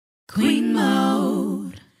Queen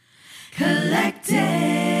Mode Collective.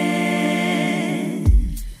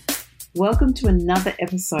 Welcome to another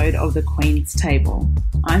episode of The Queen's Table.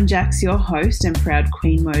 I'm Jax, your host and proud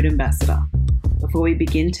Queen Mode ambassador. Before we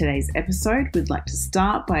begin today's episode, we'd like to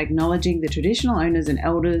start by acknowledging the traditional owners and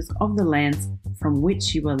elders of the lands from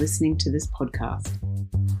which you are listening to this podcast.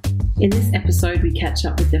 In this episode, we catch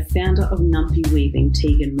up with the founder of Numpy Weaving,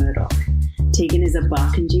 Tegan Murdock. Tegan is a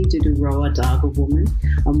Barkindji Duduroa Darga woman,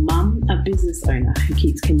 a mum, a business owner who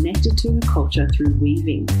keeps connected to her culture through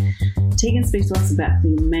weaving. Tegan speaks to us about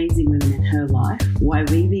the amazing women in her life, why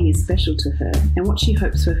weaving is special to her, and what she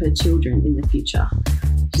hopes for her children in the future.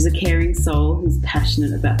 She's a caring soul who's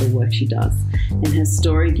passionate about the work she does, and her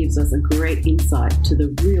story gives us a great insight to the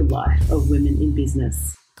real life of women in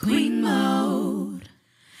business. Queen Mode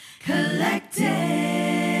Collective.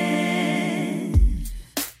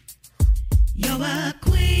 You're a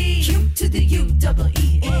queen. Q to the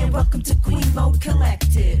U-double-E-N. Welcome to Queen Mode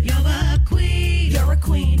Collective. You're a queen. You're a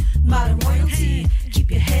queen. Modern royalty.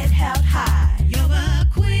 Keep your head held high. You're a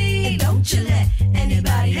queen. And don't you let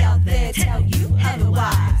anybody out there tell you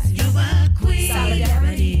otherwise. You're a queen.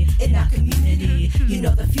 Solidarity in our community. You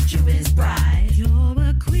know the future is bright. You're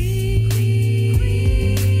a queen.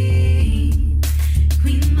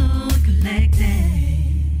 Queen Mode Collective.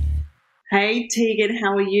 Hey Tegan,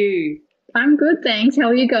 how are you? I'm good, thanks. How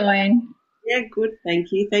are you going? Yeah, good,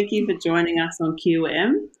 thank you. Thank you for joining us on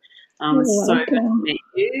QM. You're So good to welcome. meet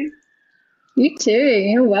you. You too.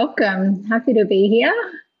 You're welcome. Happy to be here.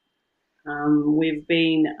 We've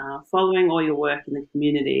been following all your work in the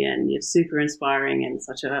community, and you're super inspiring and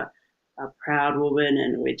such a proud woman,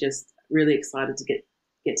 and we're just really excited to get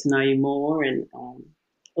to know you more, and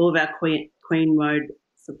all of our Queen Mode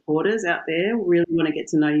supporters out there really want to get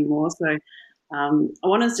to know you more. So I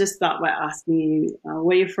want to just start by asking you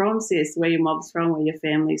where you're from, sis, where your mob's from, where your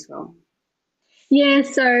family's from. Yeah,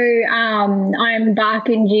 so I'm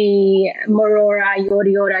Barkindji Morora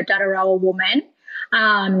Yorta Dadaroa woman.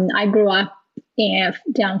 I grew up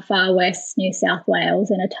down far west New South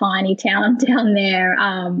Wales in a tiny town down there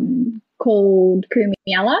called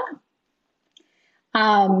Kumiala.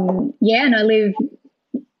 And I lived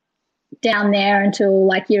down there until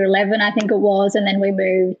like year 11, I think it was, and then we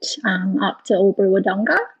moved up to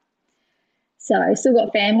Albury-Wodonga. So I still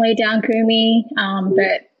got family down Kumi,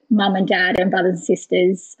 but mum and dad and brothers and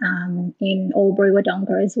sisters in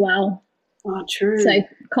Albury-Wodonga as well. Oh, true. So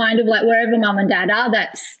kind of like wherever mum and dad are,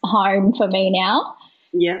 that's home for me now.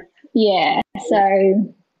 Yeah. Yeah,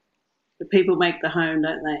 so The people make the home,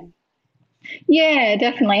 don't they? yeah,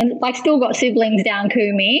 definitely. And like still got siblings down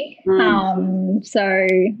Kumi. So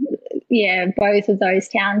yeah, both of those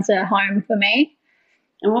towns are home for me.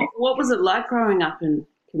 And what was it like growing up in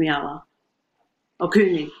Kumiala? Or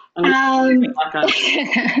Kumi? I'm gonna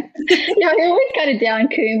Yeah, I always go to down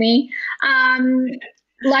Kumi.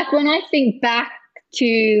 Like when I think back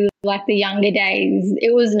to like the younger days,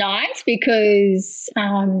 it was nice because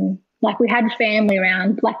like we had family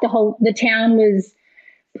around. Like the town was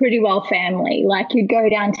pretty well family. Like you'd go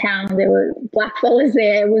downtown, there were black fellas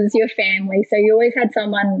there, it was your family. So you always had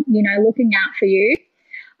someone, looking out for you.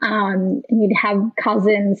 And you'd have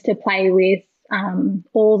cousins to play with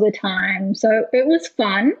all the time. So it was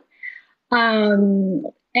fun. And,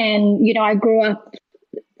 I grew up,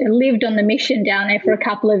 lived on the mission down there for a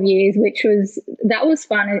couple of years, that was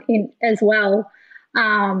fun as well.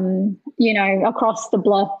 Across the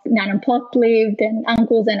block, Nan and Plot lived and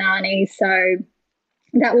uncles and aunties. So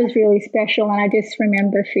that was really special, and I just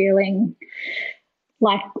remember feeling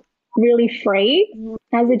like really free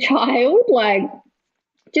as a child, like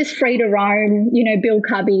just free to roam, build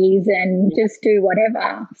cubbies and just do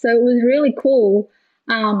whatever. So it was really cool.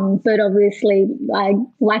 But obviously, like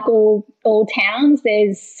all towns,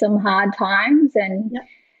 there's some hard times and,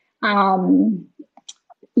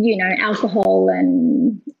 alcohol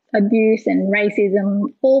and abuse and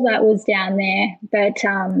racism, all that was down there. But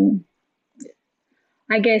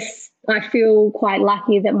I guess I feel quite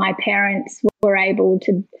lucky that my parents were able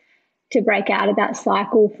to break out of that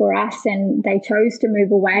cycle for us, and they chose to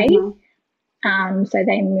move away. So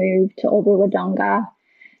they moved to Albury-Wodonga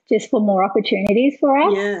just for more opportunities for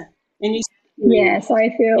us. Yeah. And So I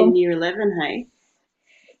feel in year 11, hey?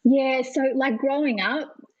 Yeah, so like growing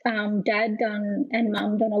up, Dad and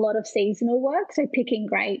Mum done a lot of seasonal work, so picking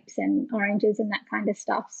grapes and oranges and that kind of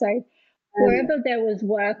stuff. So wherever there was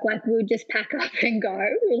work, like we would just pack up and go.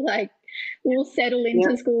 We'll settle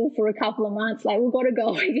into school for a couple of months, like we've got to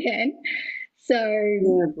go again. So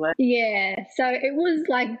so it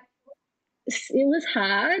was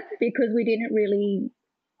hard because we didn't really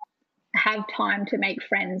have time to make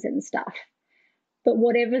friends and stuff. but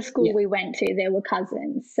whatever school we went to, there were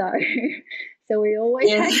cousins. So so we always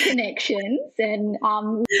had connections, and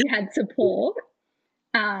we had support.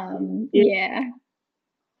 Yeah.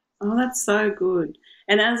 Oh, that's so good.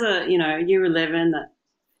 And as a, year 11, that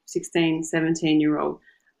 16, 17-year-old,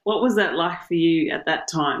 what was that like for you at that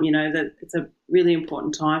time? That it's a really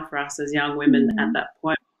important time for us as young women at that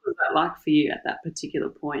point. What was that like for you at that particular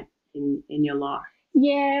point in your life?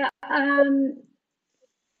 Yeah.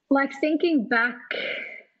 Like thinking back,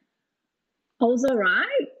 I was all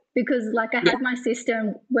right because like I had my sister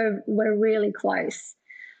and we're really close.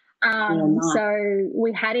 Nice. So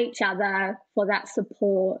we had each other for that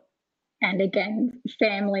support, and again,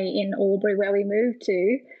 family in Albury where we moved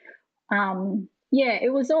to.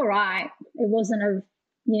 It was all right. It wasn't it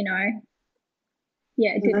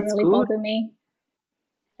didn't really bother me.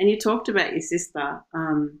 And you talked about your sister,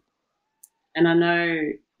 and I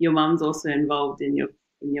know your mum's also involved in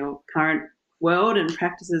your current world and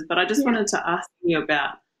practices, but I just wanted to ask you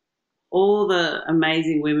about all the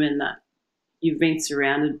amazing women that you've been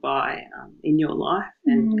surrounded by in your life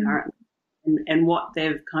and currently, and what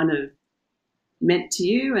they've kind of meant to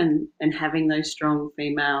you, and having those strong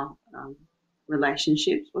female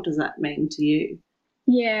relationships. What does that mean to you?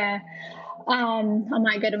 Yeah. I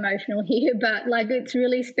might get emotional here, but like it's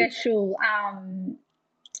really special.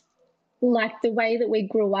 Like the way that we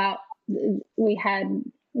grew up, we had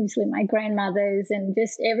obviously my grandmothers and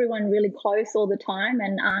just everyone really close all the time,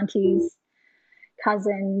 and aunties,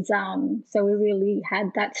 cousins. So we really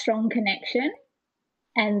had that strong connection.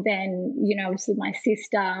 And then, obviously my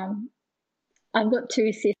sister, I've got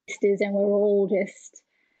two sisters, and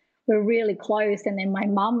we're really close. And then my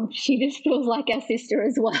mum, she just feels like our sister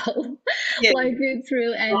as well. Yeah. Like it's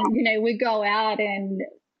real. And, we go out, and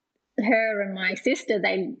her and my sister,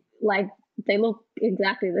 they look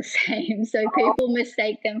exactly the same. So people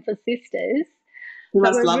mistake them for sisters.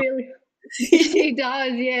 But we're really, she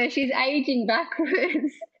does, yeah. She's aging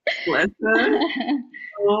backwards. Bless her.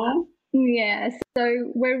 Oh. Yeah,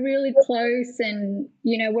 so we're really close, and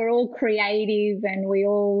we're all creative, and we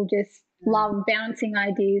all just love bouncing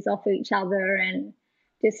ideas off each other and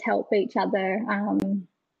just help each other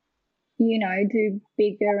do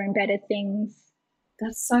bigger and better things.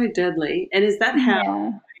 That's so deadly. And is that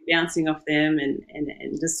how bouncing off them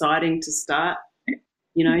and deciding to start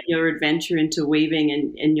your adventure into weaving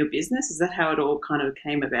and your business, is that how it all kind of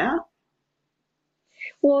came about?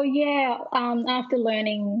 Well, yeah, after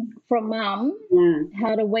learning from Mum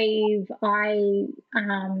how to weave, I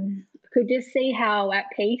could just see how at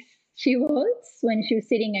peace she was when she was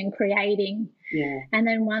sitting and creating. Yeah. And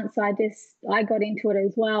then once I got into it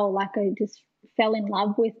as well, like I just fell in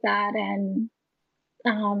love with that. And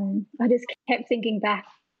I just kept thinking back,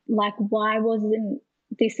 like, why wasn't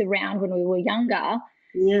this around when we were younger?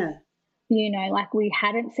 Yeah. Like we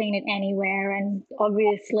hadn't seen it anywhere. And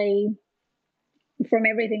obviously from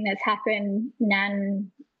everything that's happened,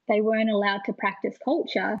 they weren't allowed to practice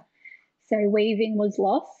culture. So weaving was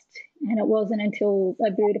lost. And it wasn't until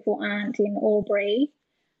a beautiful aunt in Albury,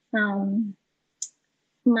 Mum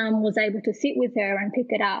was able to sit with her and pick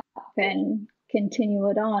it up and continue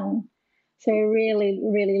it on. So really,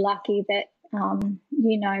 really lucky that,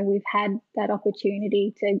 we've had that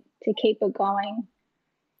opportunity to keep it going.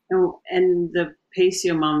 Oh, and the piece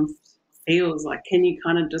your mum feels like, can you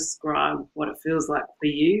kind of describe what it feels like for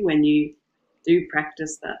you when you do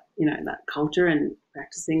practice that, that culture and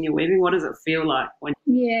practicing your weaving? What does it feel like when?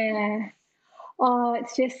 Yeah. Oh,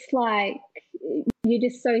 it's just like you're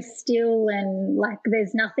just so still, and like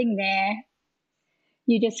there's nothing there.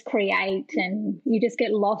 You just create, and you just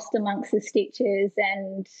get lost amongst the stitches,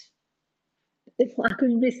 and it's like I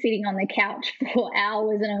could be sitting on the couch for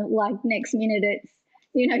hours, and like next minute it's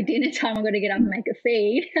dinner time, I've got to get up and make a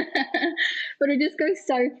feed. But it just goes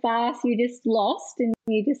so fast, you're just lost, and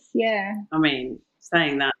you just I mean,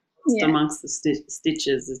 saying that amongst the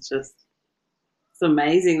stitches is just, it's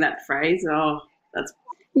amazing, that phrase. Oh, that's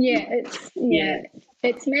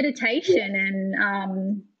it's meditation.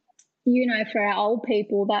 And for our old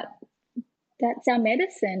people, that's our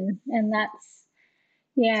medicine, and that's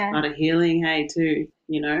part of healing, hey, too,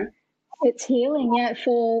 it's healing,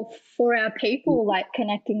 for our people. Like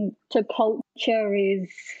connecting to culture is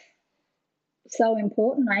so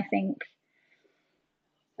important, I think.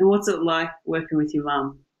 And what's it like working with your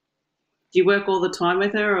mum? Do you work all the time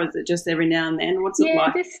with her, or is it just every now and then? What's it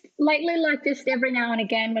like? Yeah, just lately, like just every now and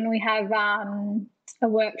again when we have a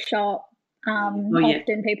workshop.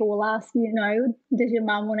 Often people will ask, does your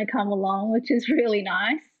mum want to come along, which is really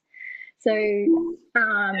nice. So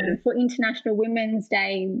for International Women's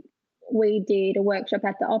Day, we did a workshop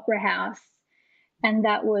at the Opera House, And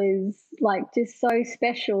that was like just so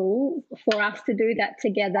special for us to do that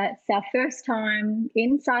together. It's our first time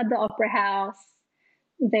inside the opera house.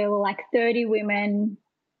 There were like 30 women.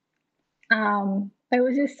 It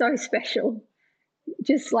was just so special.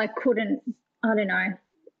 Just like I don't know,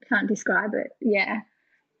 can't describe it. Yeah.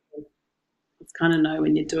 It's kind of know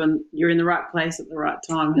when you're in the right place at the right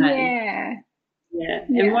time. Hey? Yeah.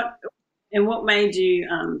 And what made you,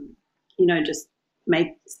 just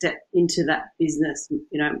step into that business,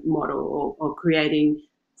 model or creating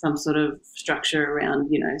some sort of structure around,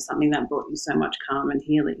 something that brought you so much calm and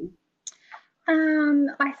healing?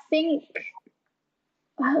 I think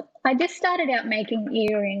I just started out making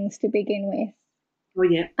earrings to begin with. Oh,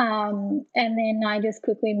 yeah. And then I just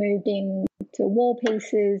quickly moved into wall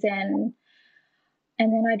pieces, and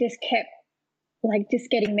then I just kept just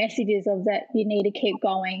getting messages of that you need to keep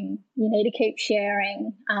going, you need to keep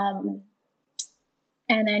sharing.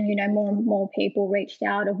 And then, more and more people reached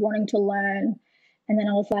out of wanting to learn. And then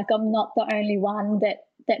I was like, I'm not the only one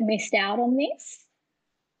that missed out on this.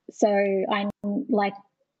 So I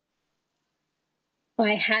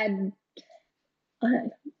had,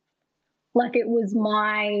 it was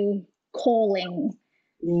my calling,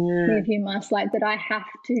 if you must, that I have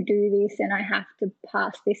to do this and I have to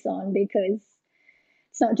pass this on, because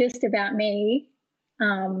it's not just about me.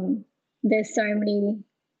 There's so many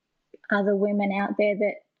other women out there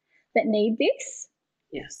that need this.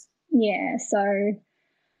 Yes. Yeah. So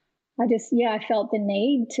I felt the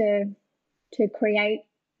need to create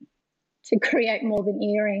more than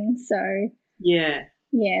earrings. So yeah.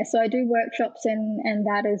 So I do workshops and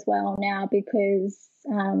that as well now, because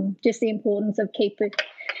just the importance of keep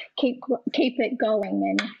it going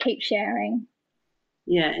and keep sharing.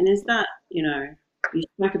 Yeah, and is that, you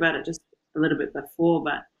spoke about it just a little bit before,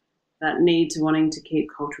 but that need to wanting to keep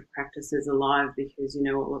cultural practices alive, because,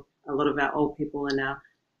 a lot of our old people and our,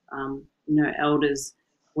 elders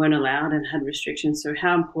weren't allowed and had restrictions. So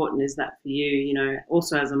how important is that for you,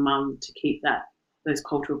 also as a mum, to keep those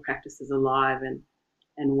cultural practices alive and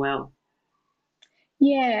well?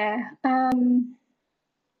 Yeah.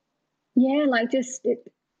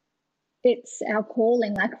 It's our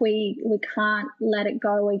calling. We can't let it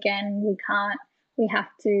go again. We have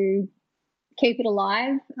to keep it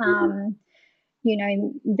alive.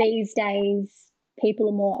 These days people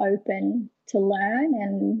are more open to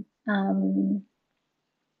learn, and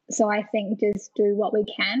so I think just do what we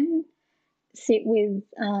can, sit with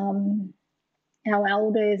our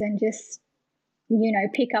elders and just,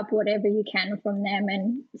 pick up whatever you can from them,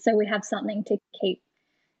 and so we have something to keep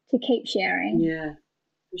sharing. Yeah,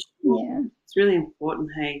 for sure. Yeah, it's really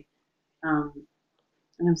important. Hey, and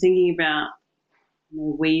I'm thinking about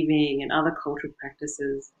weaving and other cultural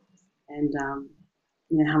practices, and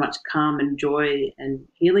how much calm and joy and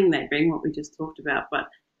healing they bring, what we just talked about. But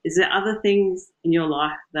is there other things in your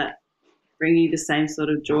life that bring you the same sort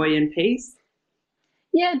of joy and peace?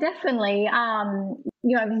 Yeah, definitely.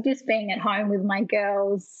 Just being at home with my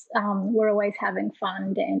girls, we're always having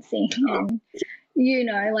fun dancing and,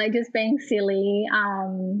 just being silly.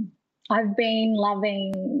 I've been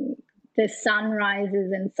loving the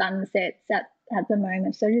sunrises and sunsets at the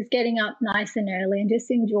moment. So just getting up nice and early and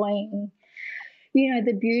just enjoying,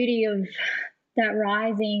 the beauty of that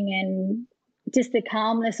rising and just the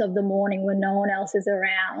calmness of the morning when no one else is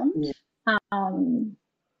around.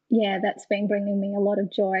 Yeah. That's been bringing me a lot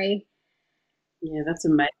of joy. Yeah, that's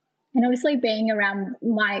amazing. And obviously being around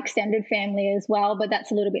my extended family as well, but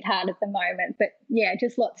that's a little bit hard at the moment. But yeah,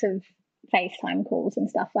 just lots of FaceTime calls and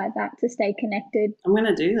stuff like that to stay connected. I'm going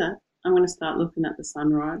to do that. I'm going to start looking at the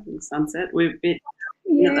sunrise and sunset. We're a bit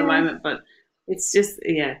at the moment, but it's just,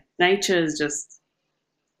 nature is just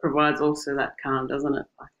provides also that calm, doesn't it?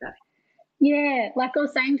 Like that. Yeah, like I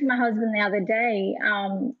was saying to my husband the other day,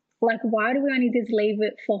 why do we only just leave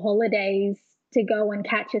it for holidays to go and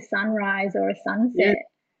catch a sunrise or a sunset? Yeah.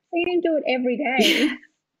 We didn't do it every day.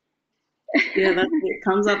 Yeah, it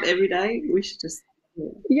comes up every day. We should just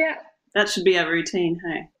that should be our routine,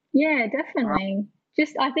 hey? Yeah, definitely.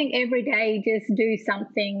 Just I think every day just do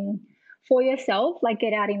something for yourself, like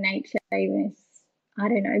get out in nature, even I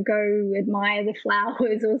don't know, go admire the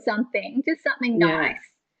flowers or something, just something nice.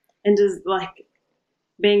 And does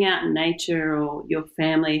being out in nature or your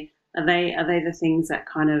family, are they the things that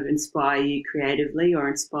kind of inspire you creatively or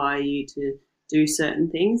inspire you to do certain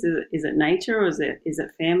things? Is it nature or is it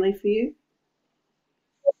family for you?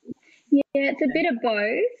 Yeah, it's a bit of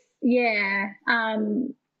both. Yeah,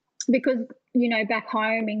 because back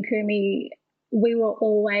home in Kumi, we were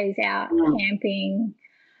always out camping.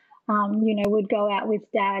 We'd go out with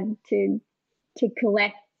Dad to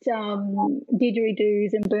collect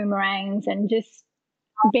didgeridoos and boomerangs and just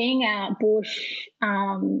being out bush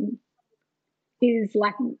is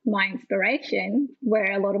like my inspiration,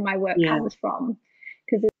 where a lot of my work comes from,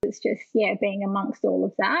 because it's just being amongst all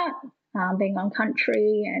of that, being on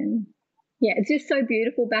country, and it's just so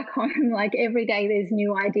beautiful back home. Like every day there's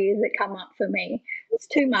new ideas that come up for me. It's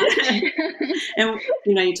too much. And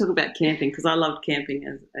you talk about camping, because I loved camping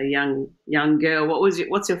as a young girl.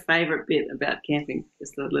 What's your favourite bit about camping?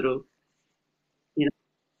 Just a little,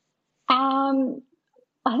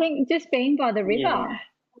 I think just being by the river.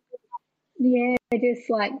 Yeah, just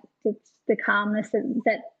like the calmness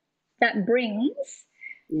that brings.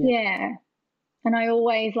 Yeah. And I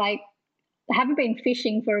always I haven't been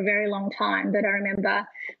fishing for a very long time, but I remember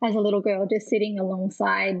as a little girl just sitting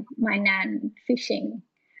alongside my nan fishing.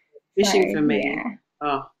 Fishing for me,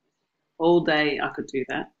 all day I could do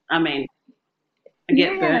that. I mean, I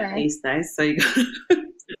get burnt these days, so you got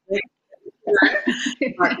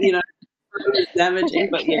but, it's damaging.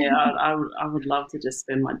 But I would love to just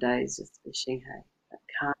spend my days just fishing. Hey, that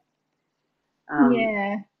can't.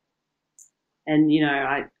 And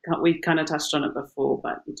we kind of touched on it before,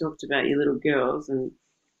 but you talked about your little girls, and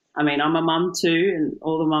I mean, I'm a mum too, and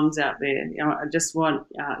all the mums out there. I just want,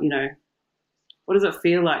 what does it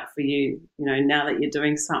feel like for you? Now that you're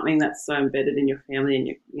doing something that's so embedded in your family and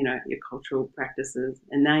your cultural practices,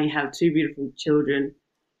 and now you have two beautiful children,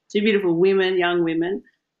 two beautiful women, young women.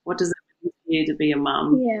 What does it mean for you to be a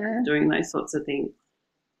mum doing those sorts of things?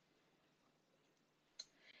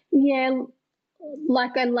 Yeah.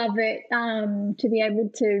 I love it to be able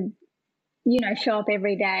to, show up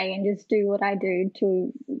every day and just do what I do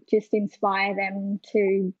to just inspire them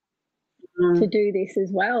to do this as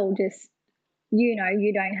well. Just, you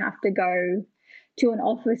don't have to go to an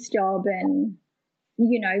office job and,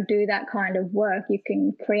 do that kind of work. You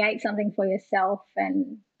can create something for yourself,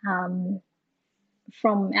 and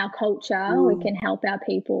from our culture, we can help our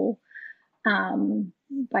people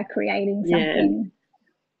by creating something. Yeah.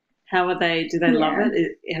 How are they? Do they love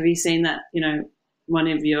it? Have you seen that, one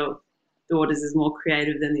of your daughters is more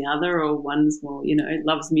creative than the other, or one's more,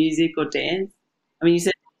 loves music or dance? I mean, you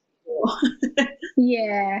said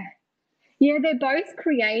Yeah, they're both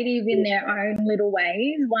creative in their own little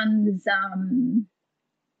ways. One's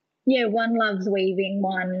one loves weaving,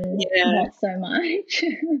 one not so much,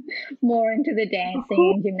 more into the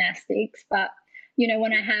dancing and gymnastics. But,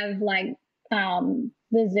 when I have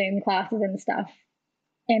the Zoom classes and stuff,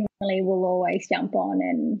 Emily will always jump on,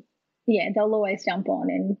 and they'll always jump on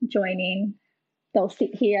and join in. They'll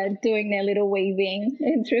sit here doing their little weaving.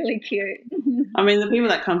 It's really cute. I mean, the people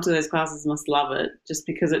that come to those classes must love it, just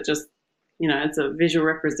because it just, it's a visual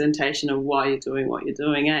representation of why you're doing what you're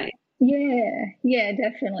doing, eh? Yeah,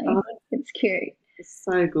 definitely. It's cute. It's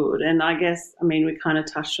so good. And I guess, I mean, we kind of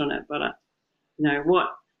touched on it, but,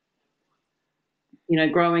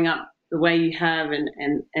 growing up the way you have,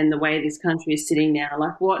 and the way this country is sitting now,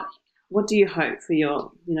 what do you hope for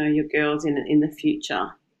your girls in the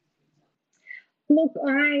future? Look,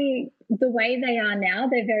 the way they are now,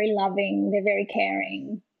 they're very loving, they're very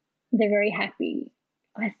caring, they're very happy.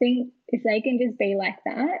 I think if they can just be like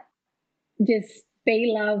that, just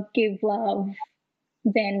be love, give love,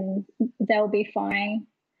 then they'll be fine.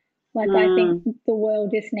 I think the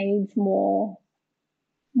world just needs more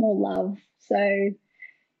love. So I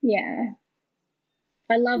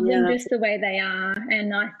love them just the way they are.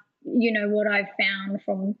 And what I've found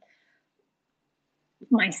from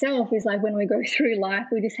myself is when we go through life,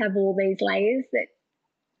 we just have all these layers that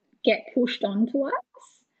get pushed onto us.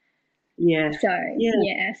 Yeah. So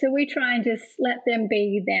we try and just let them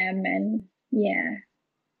be them, and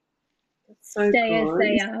so stay cool. as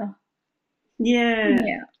they are. Yeah.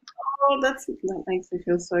 Oh, that makes me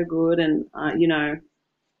feel so good, and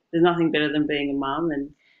there's nothing better than being a mum,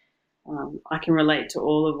 and I can relate to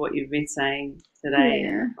all of what you've been saying today.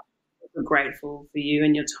 Yeah. I'm grateful for you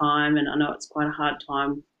and your time, and I know it's quite a hard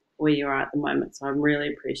time where you are at the moment, so I'm really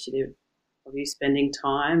appreciative of you spending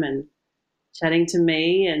time and chatting to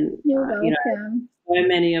me. And you're welcome. So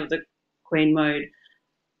many of the Queen Mode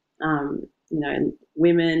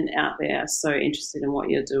women out there are so interested in what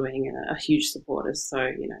you're doing and are huge supporters. So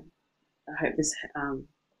I hope this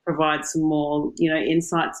provides some more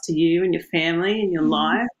insights to you and your family and your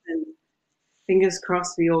life, and fingers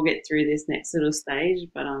crossed we all get through this next little stage.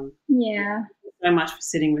 But thank you so much for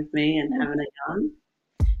sitting with me and having a yarn.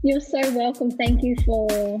 You're so welcome. Thank you for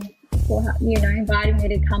inviting me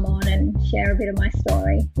to come on and share a bit of my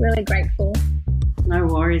story. Really grateful. No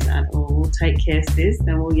worries at all. We'll take care, sis,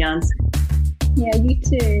 and we'll yarn soon. Yeah, you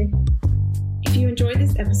too. If you enjoyed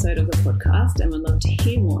this episode of the podcast and would love to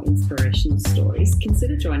hear more inspirational stories,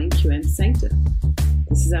 consider joining QM Sanctum.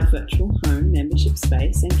 This is our virtual home membership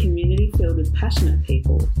space and community filled with passionate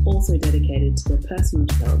people, also dedicated to the personal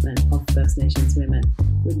development of First Nations women.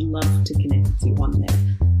 We'd love to connect with you on there.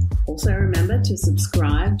 Also remember to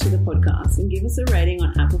subscribe to the podcast and give us a rating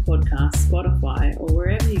on Apple Podcasts, Spotify, or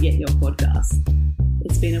wherever you get your podcasts.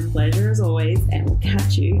 It's been a pleasure as always, and we'll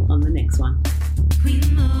catch you on the next one.